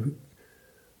feeling of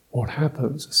what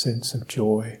happens, a sense of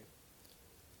joy,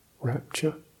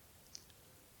 rapture,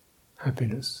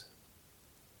 happiness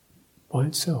by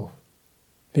itself.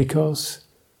 Because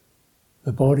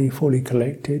the body fully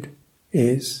collected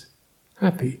is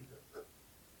happy.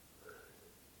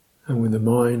 And when the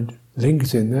mind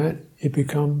lingers in that, it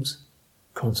becomes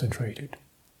concentrated.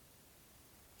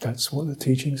 That's what the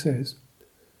teaching says.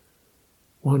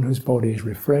 One whose body is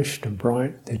refreshed and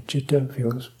bright, their citta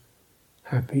feels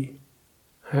happy.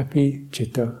 Happy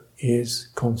citta is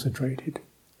concentrated.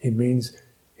 It means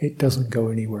it doesn't go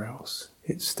anywhere else.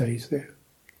 It stays there.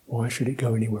 Why should it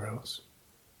go anywhere else?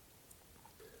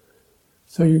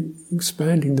 So you're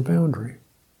expanding the boundary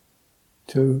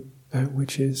to that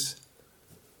which is,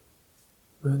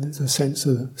 well, there's a sense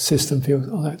of the system feels,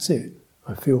 oh, that's it.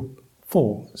 I feel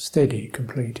full, steady,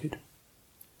 completed.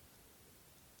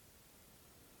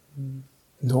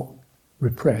 Not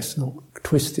repressed, not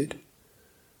twisted.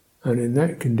 And in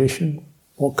that condition,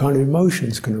 what kind of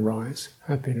emotions can arise?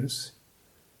 Happiness,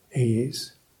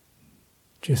 ease.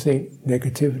 Do you think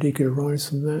negativity could arise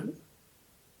from that?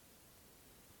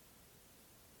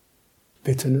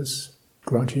 Bitterness,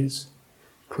 grudges,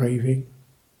 craving.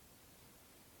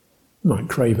 You might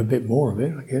crave a bit more of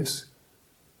it, I guess.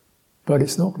 But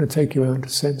it's not going to take you out to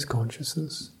sense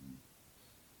consciousness.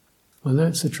 And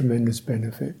that's a tremendous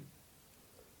benefit.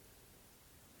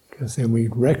 Because then we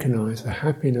recognize the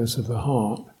happiness of the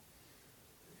heart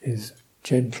is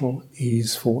gentle,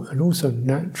 easeful, and also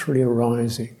naturally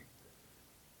arising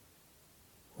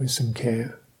with some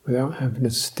care, without having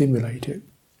to stimulate it,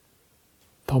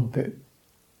 pump it,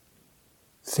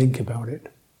 think about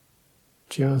it,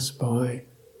 just by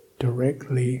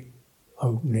directly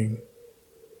opening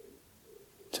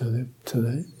to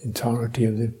the entirety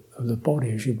of the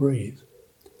body as you breathe.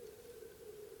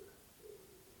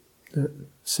 That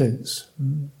sense.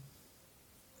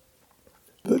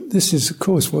 But this is, of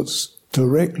course, what's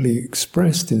directly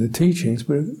expressed in the teachings,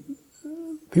 but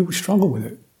people struggle with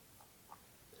it.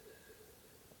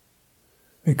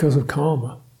 because of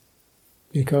karma.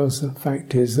 Because the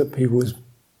fact is that people's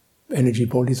energy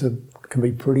bodies can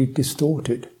be pretty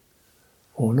distorted,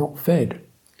 or not fed,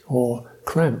 or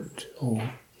cramped,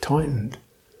 or tightened.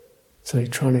 So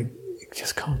they're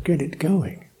just can't get it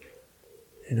going.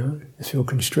 They feel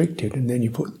constricted, and then you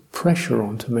put pressure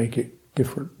on to make it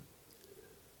different.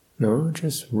 No,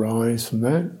 just rise from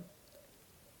that.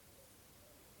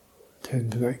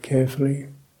 Tend to that carefully.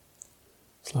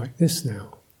 It's like this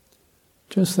now.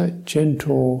 Just that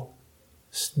gentle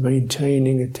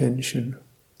maintaining attention,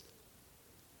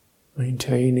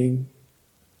 maintaining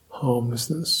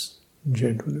harmlessness and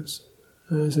gentleness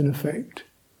as an effect.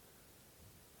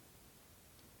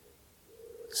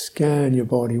 Scan your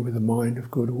body with a mind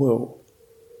of goodwill.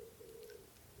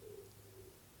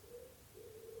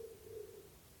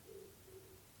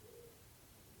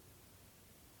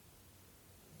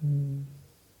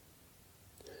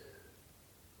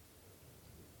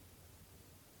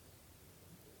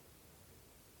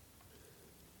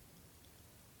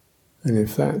 And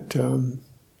if that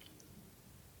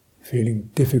feeling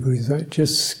difficult is that,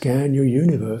 just scan your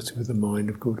universe with the mind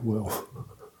of goodwill.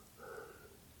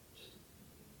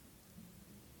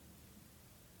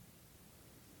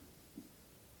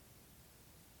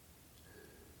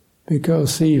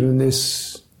 Because even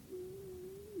this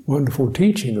wonderful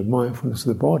teaching of mindfulness of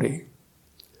the body,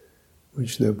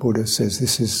 which the Buddha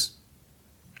says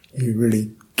you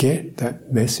really get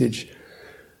that message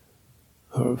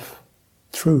of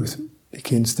truth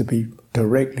begins to be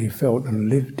directly felt and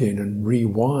lived in and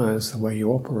rewires the way you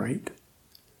operate.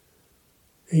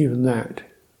 Even that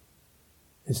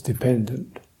is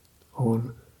dependent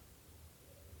on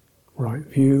right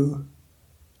view,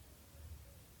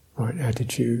 right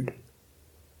attitude.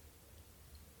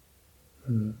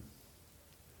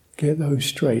 Get those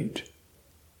straight.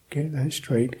 Get that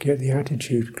straight, get the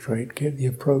attitude straight, get the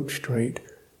approach straight,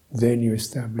 then you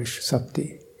establish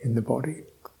sati in the body.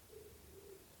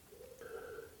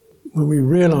 When we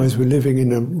realize we're living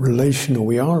in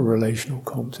we are a relational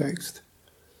context,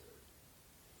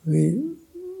 the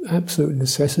absolute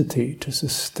necessity to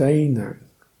sustain that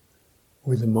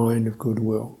with a mind of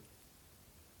goodwill.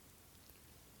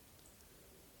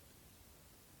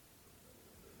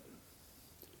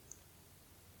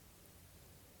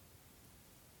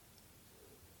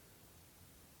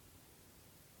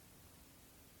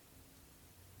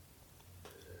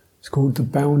 It's called the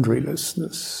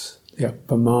boundarylessness, the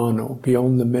appamano,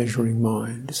 beyond the measuring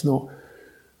mind. It's not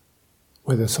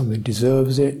whether something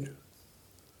deserves it,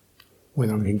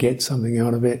 whether I can get something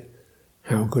out of it,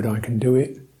 how good I can do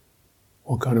it,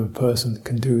 what kind of a person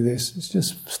can do this. It's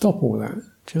just stop all that.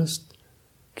 Just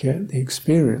get the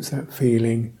experience, that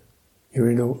feeling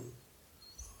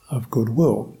of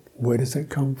goodwill. Where does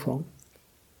that come from?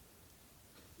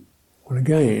 Well,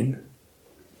 again,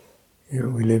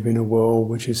 we live in a world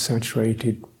which is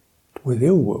saturated with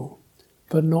ill will,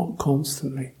 but not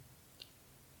constantly.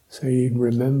 So you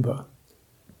remember,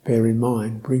 bear in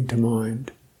mind, bring to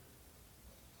mind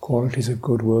qualities of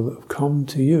goodwill that have come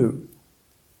to you,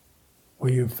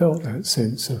 where you've felt that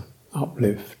sense of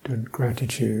uplift and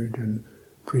gratitude and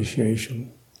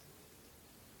appreciation.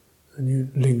 And you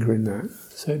linger in that.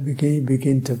 So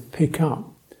begin to pick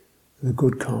up the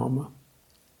good karma.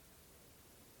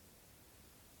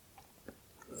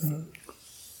 I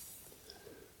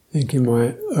think in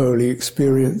my early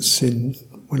experience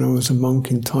when I was a monk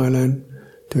in Thailand,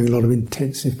 doing a lot of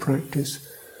intensive practice,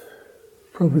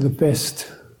 probably the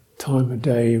best time of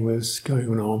day was going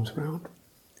on alms round,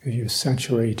 because you're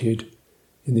saturated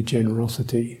in the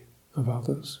generosity of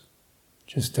others.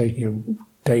 Just taking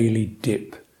a daily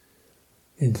dip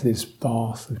into this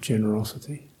bath of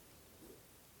generosity.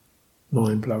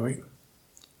 Mind-blowing.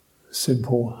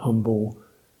 Simple, humble,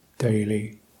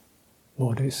 daily,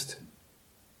 modest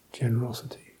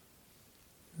generosity.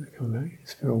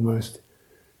 It's almost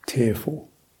tearful.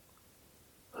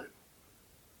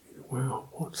 Wow,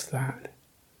 what's that?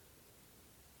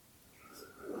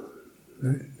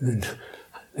 And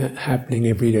that happening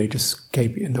every day just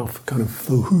gave me enough kind of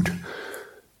food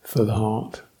for the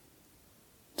heart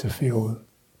to feel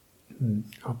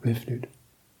uplifted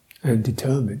and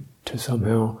determined to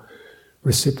somehow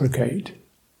reciprocate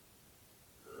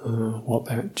what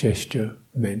that gesture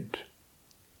meant,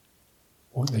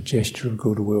 what the gesture of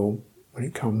goodwill, when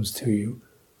it comes to you,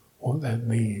 what that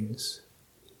means,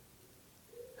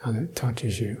 how that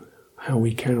touches you, how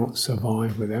we cannot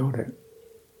survive without it.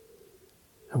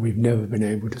 And we've never been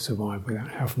able to survive without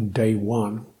it. How from day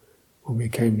one, when we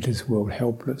came to this world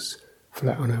helpless,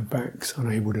 flat on our backs,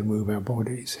 unable to move our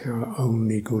bodies, how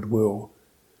only goodwill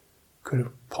could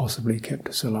have possibly kept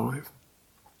us alive.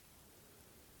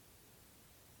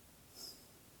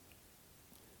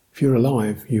 If you're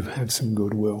alive, you've had some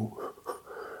goodwill.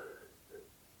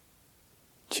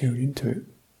 Tune into it.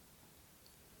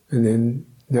 And then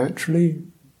naturally,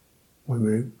 when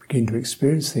we begin to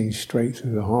experience things straight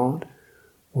through the heart,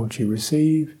 what you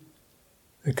receive,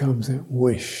 there comes that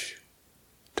wish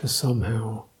to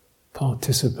somehow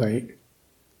participate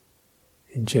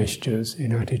in gestures,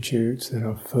 in attitudes that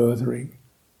are furthering,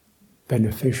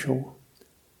 beneficial,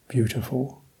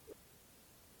 beautiful.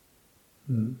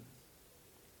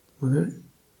 Well, that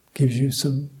gives you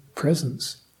some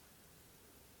presence.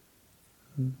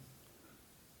 And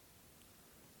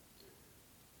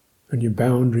your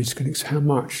boundaries can how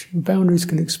much? Boundaries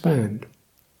can expand.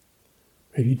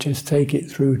 If you just take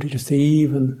it through to just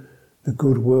even the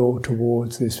goodwill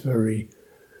towards this very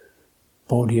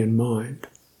body and mind,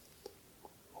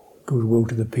 goodwill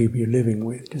to the people you're living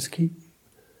with, just keep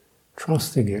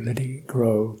trusting it, letting it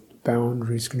grow.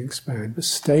 Boundaries can expand, but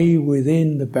stay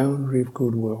within the boundary of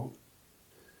goodwill.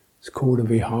 It's called a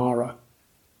vihara.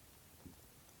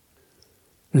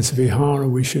 And it's a vihara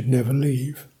we should never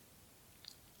leave.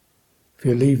 If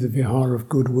you leave the vihara of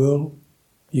goodwill,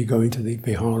 you go into the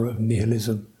vihara of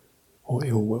nihilism or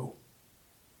ill will.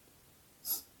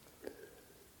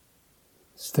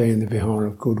 Stay in the vihara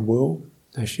of goodwill,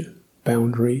 that's your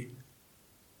boundary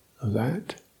of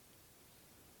that,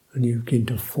 and you begin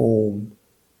to form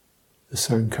the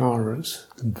sankharas,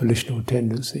 the volitional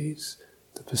tendencies,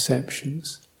 the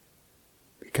perceptions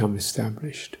become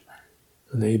established,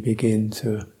 and they begin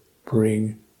to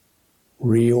bring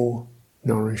real,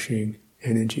 nourishing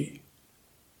energy.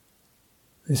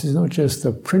 This is not just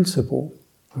a principle,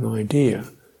 an idea,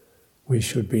 we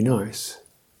should be nice.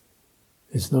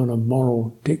 It's not a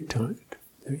moral dictate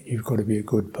that you've got to be a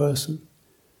good person.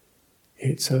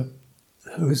 It's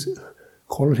those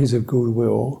qualities of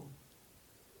goodwill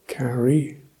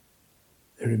carry,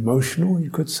 they're emotional, you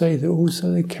could say, that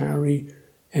also they carry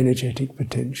energetic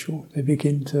potential. They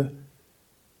begin to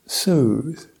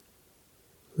soothe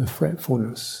the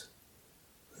fretfulness,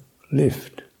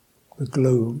 lift the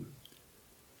gloom,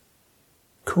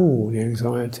 cool the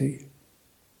anxiety,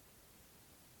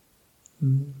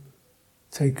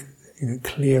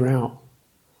 clear out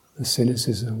the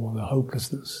cynicism or the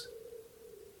hopelessness.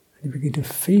 And you begin to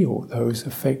feel those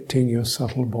affecting your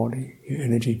subtle body. Your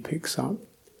energy picks up.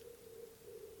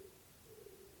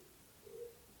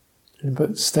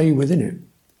 But stay within it.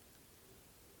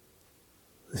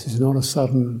 This is not a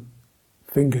sudden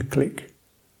finger click.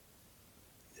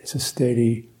 It's a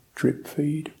steady drip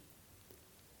feed.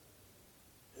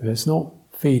 If it's not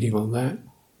feeding on that,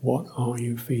 what are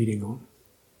you feeding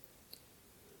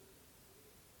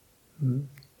on?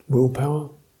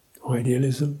 Willpower?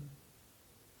 Idealism?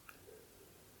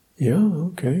 Yeah,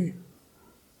 okay.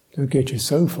 They'll get you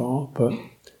so far, but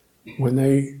when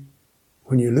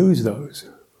you lose those,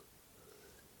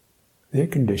 they're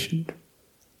conditioned.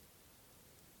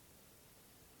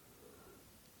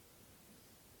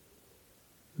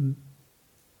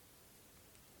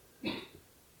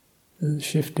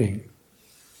 Shifting.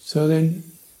 So then,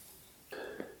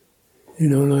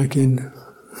 like in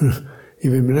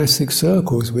even monastic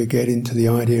circles, we get into the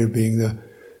idea of being the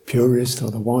purest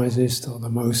or the wisest or the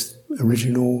most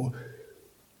original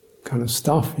kind of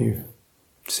stuff. You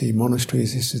see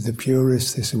monasteries, this is the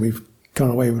purest, we've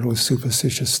gone away with all this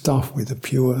superstitious stuff with the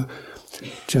pure,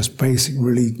 just basic,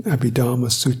 really Abhidharma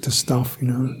Sutta stuff,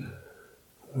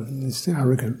 It's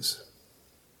arrogance.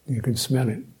 You can smell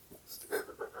it.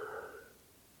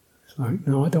 It's like,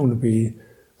 no, I don't want to be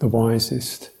the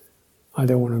wisest. I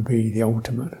don't want to be the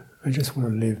ultimate. I just want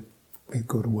to live with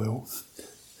goodwill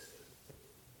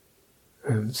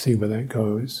and see where that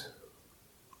goes.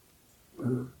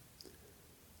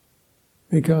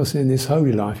 Because in this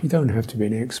holy life, you don't have to be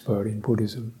an expert in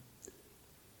Buddhism.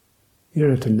 You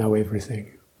don't have to know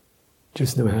everything.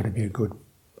 Just know how to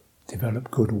develop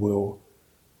goodwill,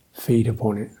 feed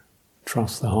upon it,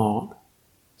 trust the heart,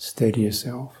 steady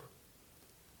yourself.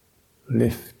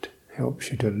 Lift helps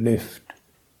you to lift.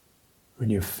 When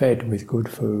you're fed with good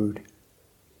food,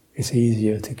 it's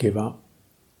easier to give up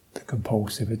the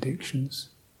compulsive addictions.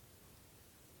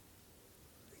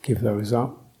 Give those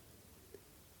up.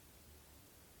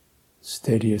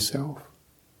 Steady yourself.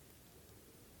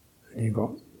 And you've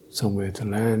got somewhere to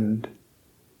land.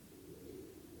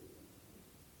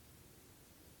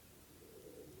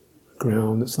 A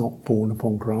ground that's not born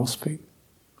upon grasping.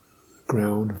 A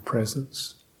ground of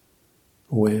presence,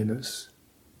 awareness,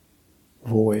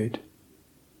 void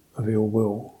of ill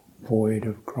will, void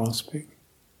of grasping.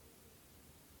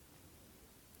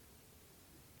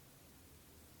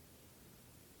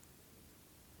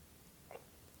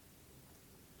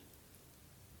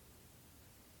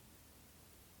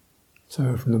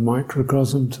 So from the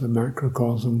microcosm to the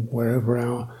macrocosm, whatever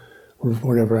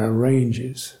our range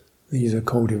is, these are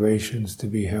cultivations to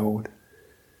be held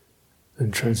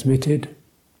and transmitted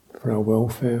for our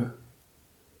welfare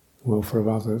of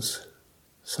others.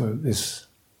 So this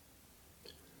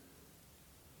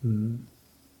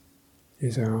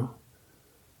is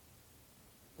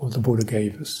what the Buddha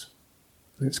gave us.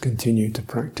 Let's continue to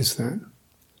practice that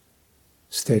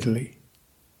steadily,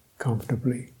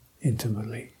 comfortably,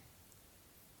 intimately.